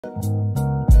Hello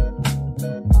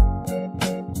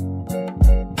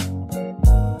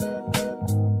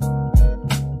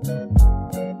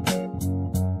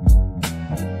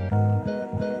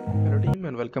team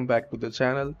and welcome back to the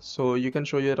channel. So you can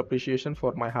show your appreciation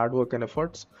for my hard work and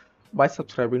efforts by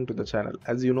subscribing to the channel.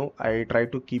 As you know, I try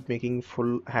to keep making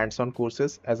full hands-on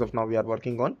courses. As of now, we are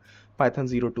working on Python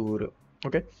 0.2.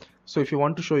 Okay, so if you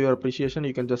want to show your appreciation,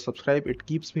 you can just subscribe. It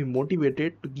keeps me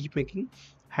motivated to keep making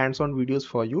hands-on videos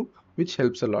for you, which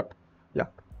helps a lot. Yeah,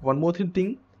 one more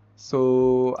thing.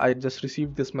 So I just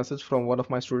received this message from one of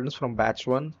my students from batch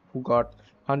 1 who got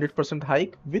 100%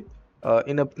 hike with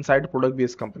inside a product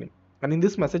based company, and in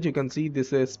this message you can see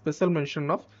this is special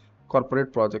mention of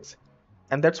corporate projects.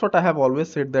 And that's what I have always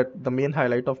said, that the main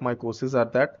highlight of my courses are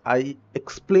that I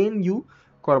explain you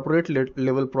corporate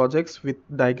level projects with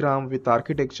diagram, with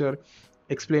architecture,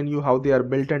 explain you how they are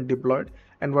built and deployed,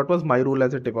 and what was my role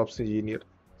as a DevOps engineer.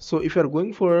 So if you are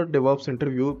going for a DevOps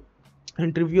interview,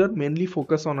 interviewer mainly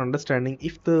focus on understanding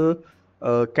if the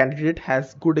candidate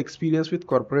has good experience with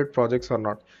corporate projects or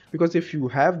not, because if you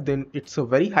have, then it's a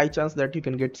very high chance that you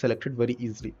can get selected very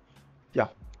easily. Yeah,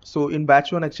 so in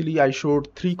batch 1 actually I showed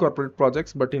 3 corporate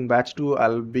projects, but in batch 2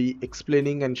 I'll be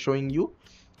explaining and showing you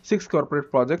 6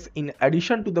 corporate projects in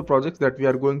addition to the projects that we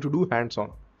are going to do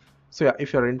hands-on. So yeah,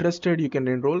 if you're interested, you can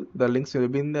enroll. The links will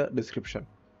be in the description.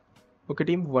 Okay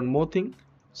team, one more thing.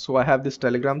 So I have this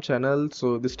Telegram channel.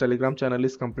 So this Telegram channel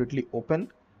is completely open,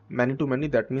 many to many.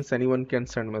 That means anyone can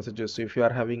send messages. So if you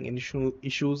are having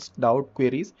issues, doubt,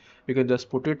 queries, you can just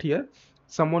put it here.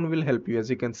 Someone will help you. As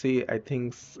you can see, I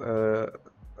think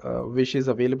Wish is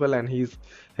available and he's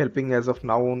helping as of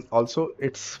now on. Also,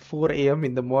 it's 4 a.m.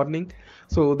 in the morning.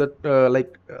 So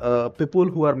that people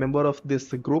who are member of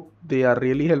this group, they are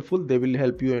really helpful. They will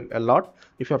help you a lot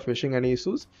if you're facing any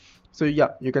issues. So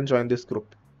yeah, you can join this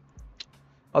group.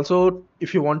 Also,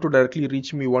 if you want to directly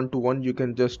reach me one-to-one, you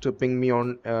can just ping me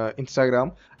on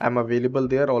Instagram. I'm available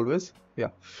there always. Yeah.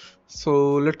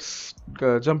 So let's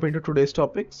jump into today's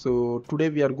topic. So today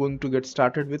we are going to get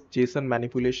started with JSON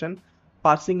manipulation,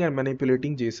 parsing and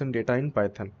manipulating JSON data in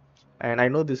Python. And I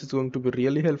know this is going to be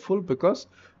really helpful because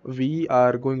we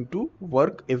are going to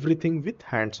work everything with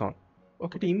hands-on.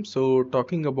 Okay team, so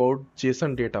talking about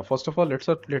JSON data, first of all,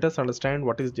 let us understand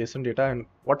what is JSON data and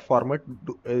what format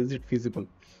is it feasible.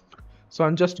 So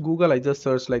on just Google, I just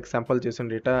searched like sample JSON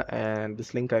data and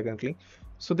this link I can click.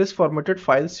 So this formatted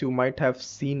files you might have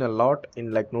seen a lot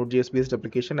in like Node.js based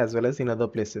application as well as in other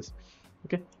places.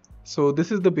 Okay, so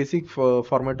this is the basic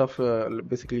format of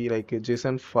basically like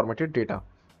JSON formatted data.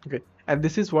 Okay, and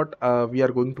this is what we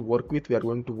are going to work with. We are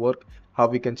going to work how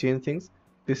we can change things.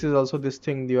 This is also this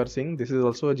thing you are seeing. This is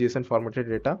also a JSON formatted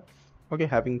data. Okay,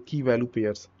 having key value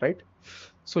pairs, right?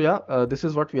 So yeah, this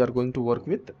is what we are going to work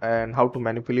with and how to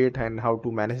manipulate and how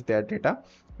to manage that data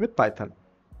with Python.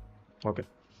 Okay,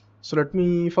 so let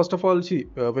me first of all see,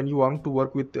 when you want to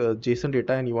work with JSON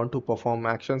data and you want to perform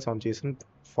actions on JSON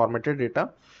formatted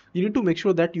data, you need to make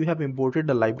sure that you have imported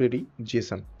the library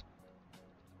JSON.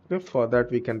 Okay, for that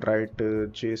we can write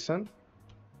JSON,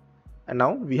 and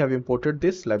now we have imported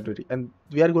this library and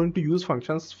we are going to use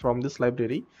functions from this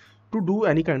library to do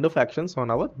any kind of actions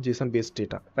on our JSON based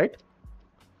data, right?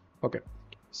 Okay,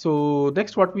 so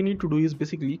next what we need to do is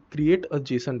basically create a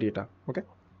JSON data. Okay,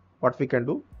 what we can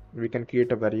do, we can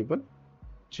create a variable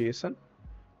JSON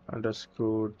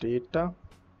underscore data.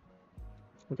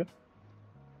 Okay,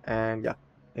 and yeah,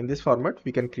 in this format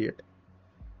we can create.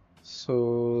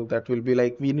 So that will be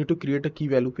like we need to create a key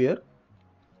value pair.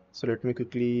 So let me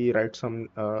quickly write some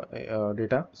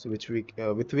data so which we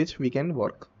with which we can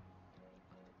work.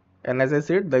 And as I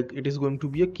said, like it is going to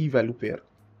be a key value pair.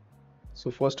 So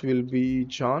first will be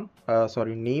John,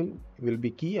 name will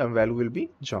be key and value will be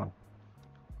John.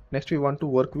 Next we want to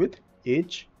work with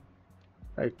age,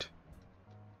 right?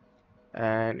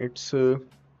 And its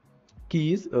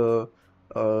key is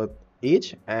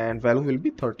age and value will be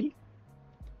 30.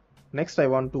 Next I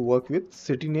want to work with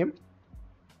city name,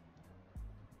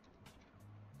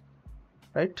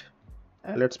 right?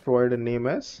 And let's provide a name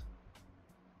as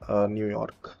New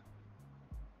York.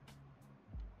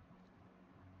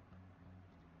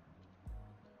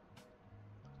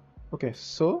 Okay,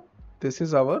 so this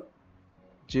is our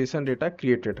JSON data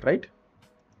created, right?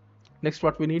 Next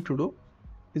what we need to do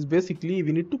is basically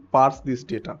we need to parse this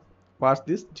data, parse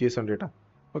this JSON data.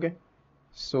 Okay,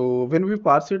 so when we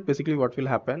parse it, basically what will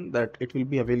happen, that it will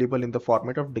be available in the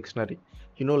format of dictionary.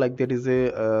 You know, like there is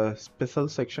a special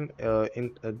section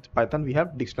in Python, we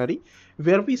have dictionary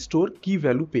where we store key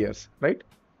value pairs, right?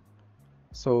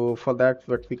 So for that,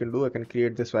 what we can do, I can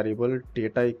create this variable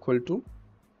data equal to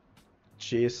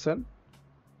JSON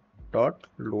dot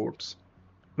loads.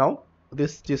 Now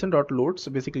this JSON dot loads,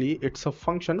 basically it's a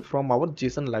function from our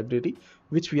JSON library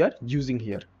which we are using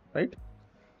here, right?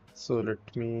 So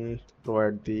let me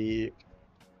provide the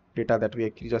data that we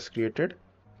just created.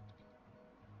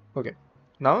 Okay,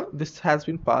 now this has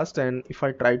been passed, and if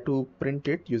I try to print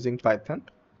it using Python,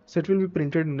 so it will be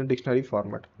printed in a dictionary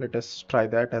format. Let us try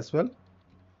that as well.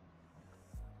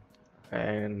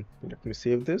 And let me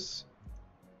save this.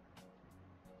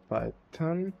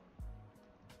 Python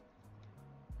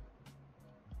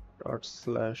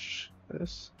 /s.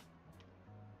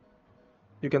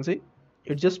 You can see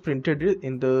it just printed it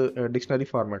in the dictionary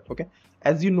format. Okay,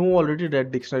 as you know already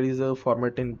that dictionary is a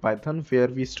format in Python where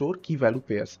we store key value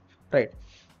pairs, right?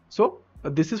 So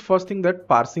this is first thing, that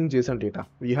parsing JSON data.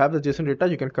 You have the JSON data,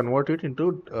 you can convert it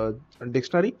into a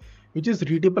dictionary which is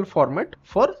readable format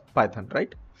for Python,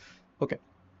 right? Okay,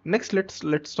 next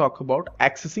let's talk about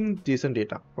accessing JSON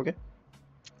data. Okay,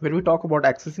 when we talk about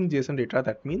accessing JSON data,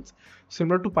 that means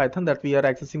similar to Python that we are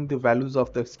accessing the values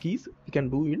of the keys, we can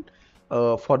do it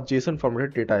for JSON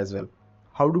formatted data as well.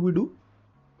 How do we do?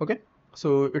 Okay,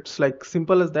 so it's like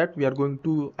simple as that. We are going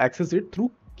to access it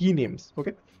through key names,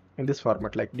 okay, in this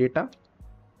format, like data.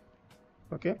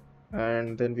 Okay,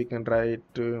 and then we can write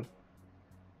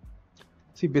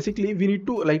see, basically we need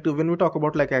to, like, when we talk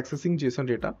about like accessing JSON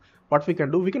data, what we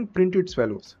can do, we can print its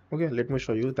values. Okay, let me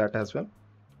show you that as well.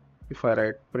 If I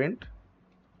write print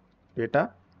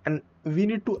data, and we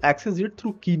need to access it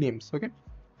through key names. Okay,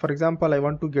 for example, I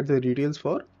want to get the details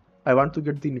for, I want to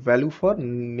get the value for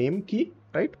name key,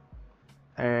 right?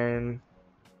 And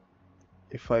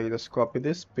if I just copy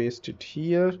this, paste it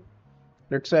here,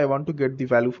 let's say I want to get the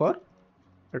value for,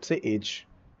 let's say, age.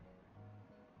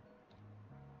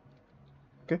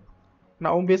 Okay,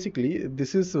 now basically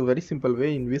this is a very simple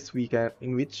way in which we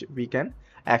can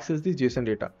access the JSON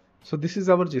data. So this is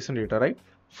our JSON data, right?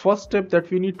 First step that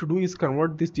we need to do is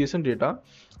convert this JSON data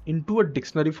into a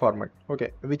dictionary format,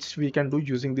 okay, which we can do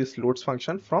using this loads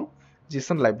function from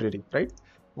JSON library, right?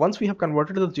 Once we have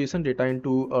converted the JSON data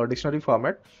into a dictionary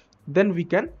format, then we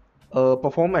can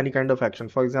perform any kind of action.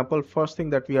 For example, first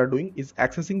thing that we are doing is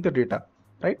accessing the data,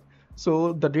 right?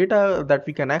 So the data that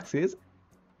we can access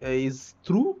is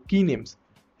through key names.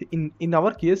 In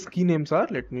our case, key names are,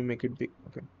 let me make it big.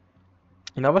 Okay,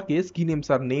 in our case, key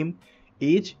names are name,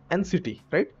 age, and city,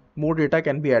 right? More data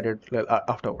can be added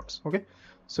afterwards. Okay,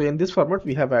 so in this format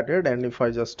we have added, and if I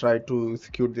just try to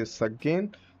execute this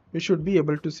again, we should be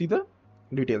able to see the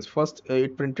details. First,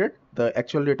 it printed the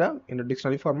actual data in a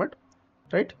dictionary format,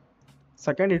 right?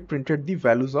 Second, it printed the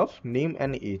values of name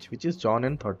and age, which is John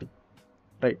and 30,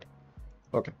 right?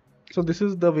 Okay, so this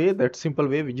is the way, that simple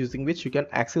way using which you can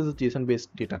access the JSON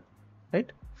based data, right?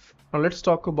 Now let's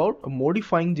talk about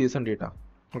modifying JSON data.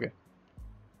 Okay,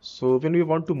 so when we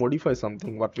want to modify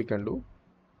something, what we can do,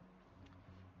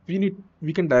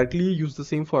 we can directly use the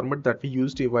same format that we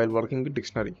used while working with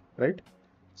dictionary, right?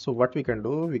 So what we can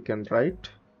do, we can write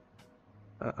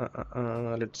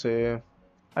let's say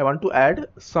I want to add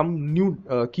some new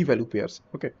key value pairs.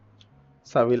 Okay,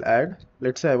 so I will add,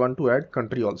 let's say I want to add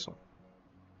country also.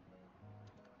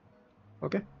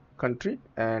 Okay, country,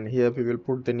 and here we will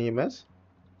put the name as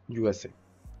USA,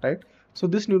 right? So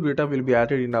this new data will be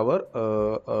added in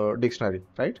our dictionary,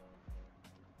 right?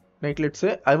 Like, let's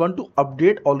say I want to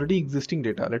update already existing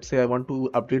data. Let's say I want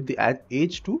to update the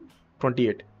age to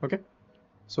 28. Okay,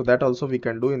 so that also we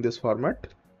can do in this format,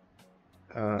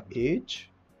 age,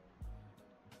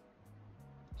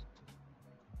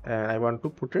 and I want to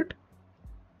put it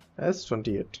as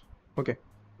 28. Okay,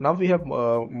 now we have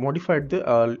modified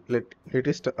the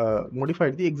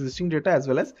modified the existing data as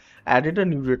well as added a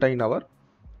new data in our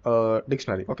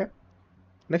dictionary. Okay,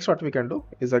 next what we can do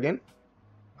is again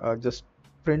just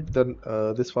print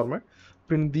the this format,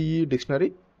 print the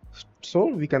dictionary, so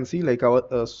we can see like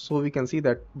our so we can see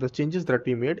that the changes that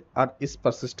we made is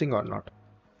persisting or not.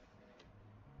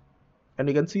 And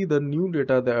you can see the new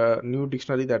data, the new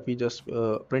dictionary that we just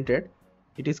printed,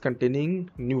 it is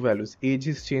containing new values. Age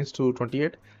is changed to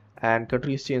 28 and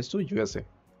country is changed to USA,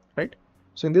 right?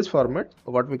 So in this format,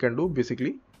 what we can do,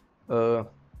 basically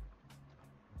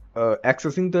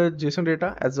accessing the JSON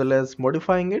data as well as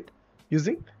modifying it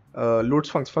using loads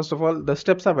function. First of all, the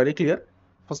steps are very clear.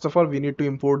 First of all, we need to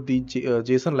import the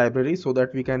JSON library so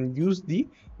that we can use the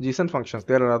JSON functions.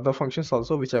 There are other functions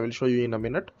also which I will show you in a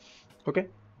minute. Okay,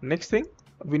 next thing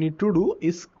we need to do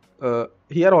is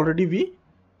here already we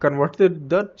converted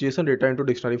the JSON data into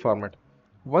dictionary format.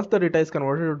 Once the data is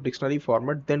converted to dictionary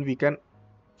format, then we can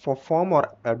perform or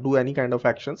do any kind of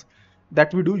actions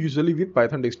that we do usually with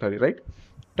Python dictionary, right?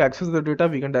 To access the data,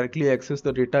 we can directly access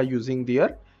the data using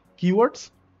their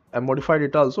keywords, and modify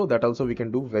data also, that also we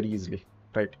can do very easily,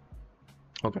 right?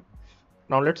 Okay,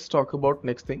 now let's talk about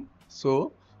next thing.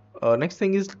 So next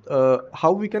thing is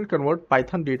how we can convert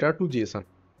Python data to JSON,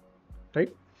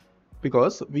 right?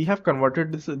 Because we have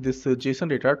converted this JSON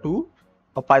data to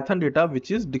a Python data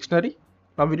which is dictionary.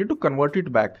 Now we need to convert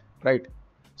it back, right?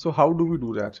 So how do we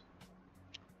do that?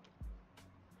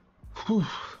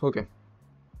 Okay,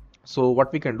 so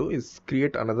what we can do is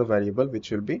create another variable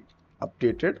which will be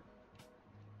updated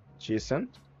JSON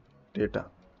data.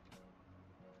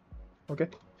 Okay,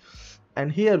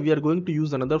 and here we are going to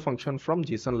use another function from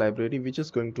JSON library, which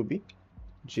is going to be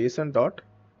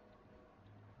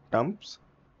JSON.dumps.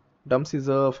 Dumps is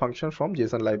a function from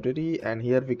JSON library, and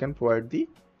here we can provide the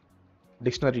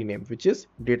dictionary name, which is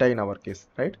data in our case,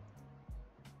 right?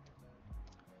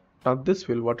 Now this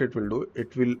will, what it will do,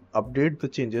 it will update the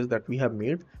changes that we have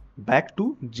made back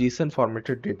to JSON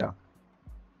formatted data.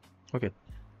 Okay,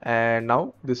 and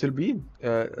now this will be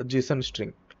a JSON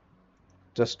string.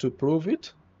 Just to prove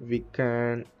it, we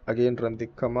can again run the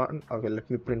command. Okay, let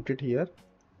me print it here.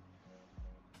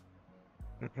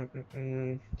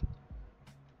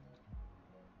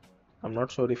 I'm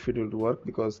not sure if it will work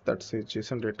because that's a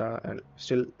JSON data, and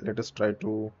still let us try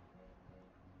to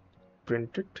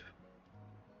print it.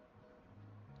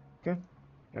 Okay,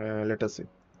 let us see.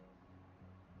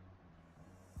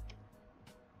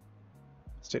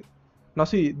 Still, now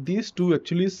see, these two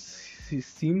actually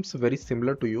seems very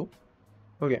similar to you.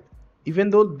 Okay,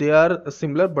 even though they are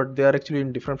similar, but they are actually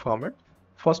in different format.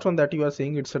 First one that you are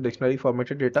saying, it's a dictionary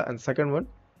formatted data, and second one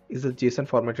is a JSON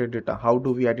formatted data. How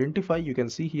do we identify? You can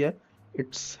see here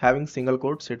it's having single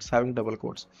quotes, it's having double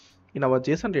quotes. In our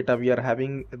JSON data, we are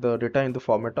having the data in the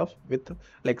format of with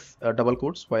like double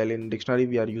quotes, while in dictionary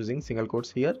we are using single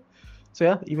quotes here. So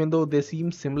yeah, even though they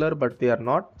seem similar, but they are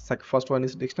not. First one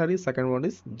is dictionary, second one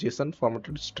is JSON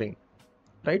formatted string,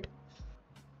 right?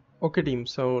 Okay team,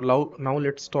 so now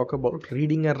let's talk about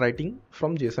reading and writing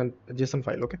from JSON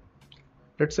file. Okay,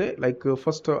 let's say like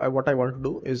first what I want to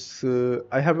do is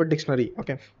I have a dictionary.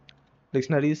 Okay,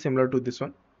 dictionary is similar to this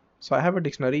one. So I have a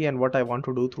dictionary, and what I want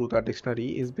to do through that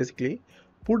dictionary is basically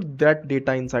put that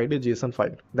data inside a JSON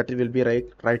file, that it will be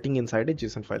writing inside a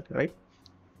JSON file, right?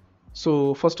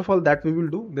 So first of all, that we will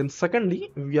do. Then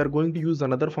secondly, we are going to use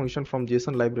another function from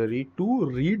JSON library to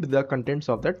read the contents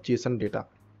of that JSON data.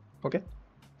 Okay,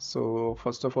 so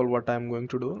first of all, what I'm going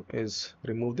to do is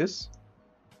remove this.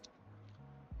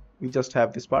 We just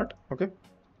have this part. Okay,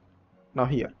 now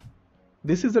here,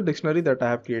 this is the dictionary that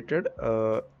I have created,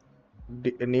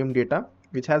 name data,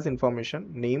 which has information,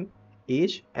 name,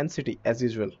 age, and city as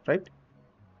usual, right?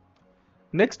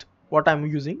 Next, what I'm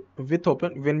using with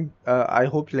open, when I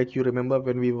hope like you remember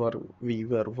when we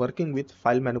were working with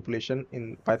file manipulation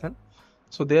in Python.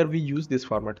 So there we use this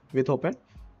format with open,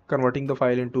 converting the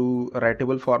file into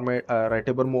writable format,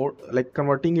 writable mode, like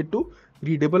converting it to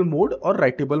readable mode or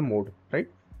writable mode, right?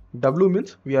 W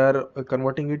means we are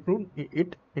converting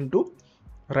it into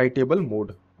writable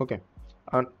mode. Okay,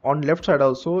 and on left side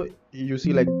also you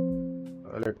see like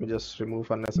let me just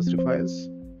remove unnecessary files.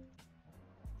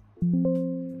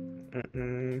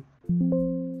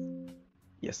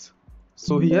 Yes,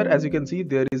 so here as you can see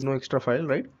there is no extra file,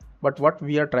 right? But what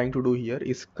we are trying to do here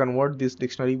is convert this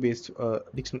dictionary based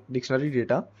dictionary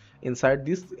data inside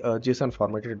this JSON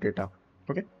formatted data.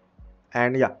 Okay,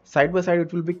 and yeah, side by side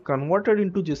it will be converted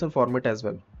into JSON format as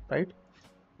well, right?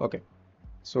 Okay,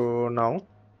 so now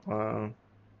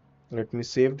let me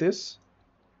save this,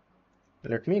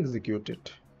 let me execute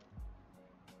it.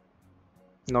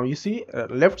 Now you see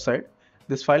left side,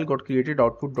 this file got created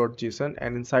output.json,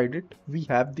 and inside it we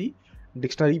have the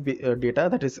dictionary data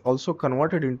that is also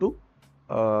converted into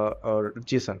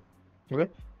JSON. Okay,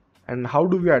 and how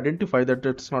do we identify that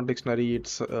it's not dictionary,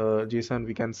 it's JSON?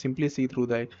 We can simply see through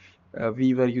the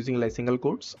we were using like single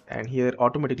quotes, and here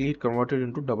automatically it converted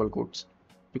into double quotes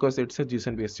because it's a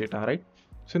JSON based data, right?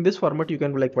 So in this format you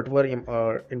can like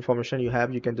whatever information you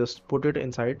have, you can just put it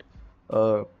inside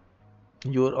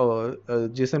your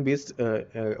JSON based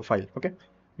file. Okay,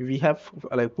 we have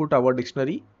like put our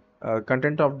dictionary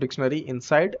content of dictionary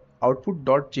inside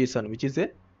output.json, which is a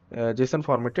JSON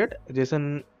formatted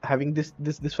JSON having this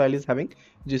file is having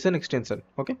JSON extension.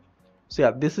 Okay, so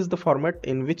yeah, this is the format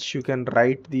in which you can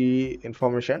write the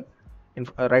information,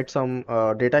 write some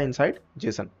data inside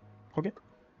JSON. Okay,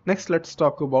 next let's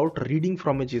talk about reading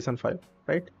from a JSON file,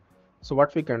 right? So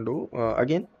what we can do,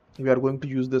 again we are going to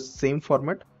use the same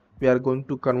format. We are going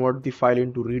to convert the file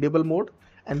into readable mode,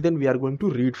 and then we are going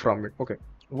to read from it. Okay,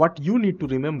 what you need to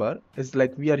remember is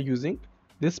like we are using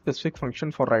this specific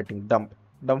function for writing, dump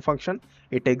function.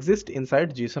 It exists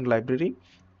inside JSON library,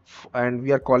 and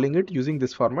we are calling it using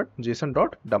this format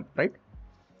json.dump, right?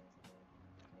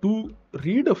 To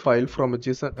read a file from a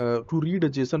JSON, to read a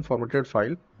JSON formatted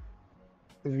file,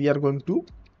 we are going to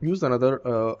use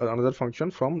another function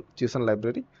from JSON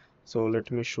library. So let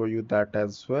me show you that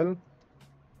as well.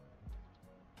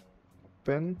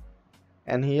 Open,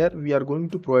 and here we are going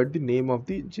to provide the name of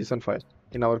the JSON file.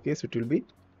 In our case, it will be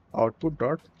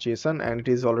output.json, and it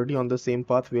is already on the same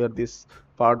path where this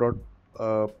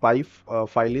par.py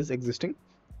file is existing.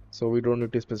 So we don't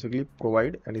need to specifically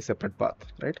provide any separate path,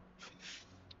 right?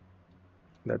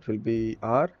 That will be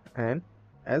R, and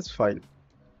as file,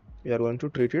 we are going to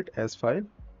treat it as file.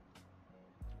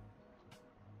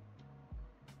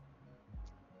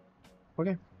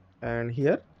 Okay, and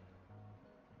here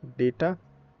data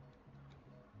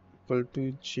equal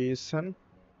to JSON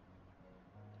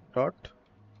dot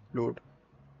load,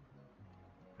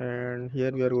 and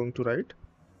here we are going to write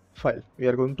file. We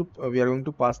are going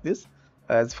to pass this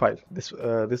as file. This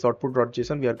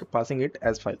output.json, we are passing it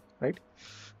as file, right?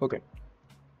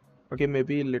 Okay,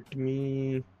 maybe let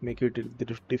me make it a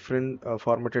different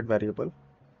formatted variable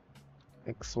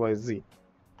xyz.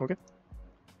 Okay,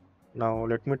 now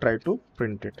let me try to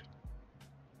print it.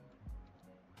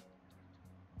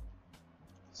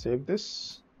 Save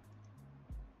this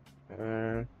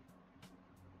and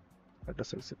let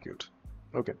us execute.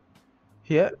 Okay,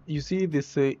 here you see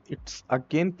this it's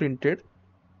again printed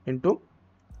into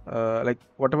like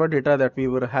whatever data that we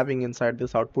were having inside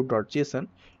this output.json,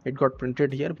 it got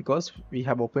printed here because we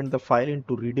have opened the file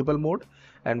into readable mode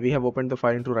and we have opened the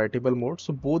file into writable mode.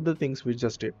 So both the things we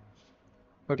just did.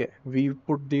 Okay, we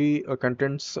put the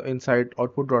contents inside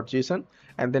output.json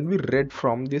and then we read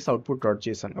from this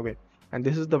output.json. Okay, and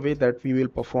this is the way that we will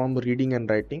perform reading and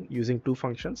writing using two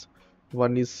functions.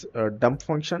 One is dump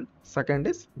function, second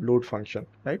is load function,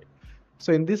 right?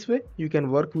 So in this way you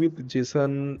can work with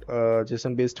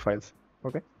JSON based files.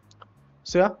 Okay,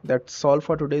 so yeah, that's all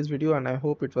for today's video and I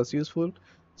hope it was useful.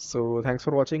 So thanks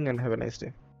for watching and have a nice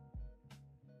day.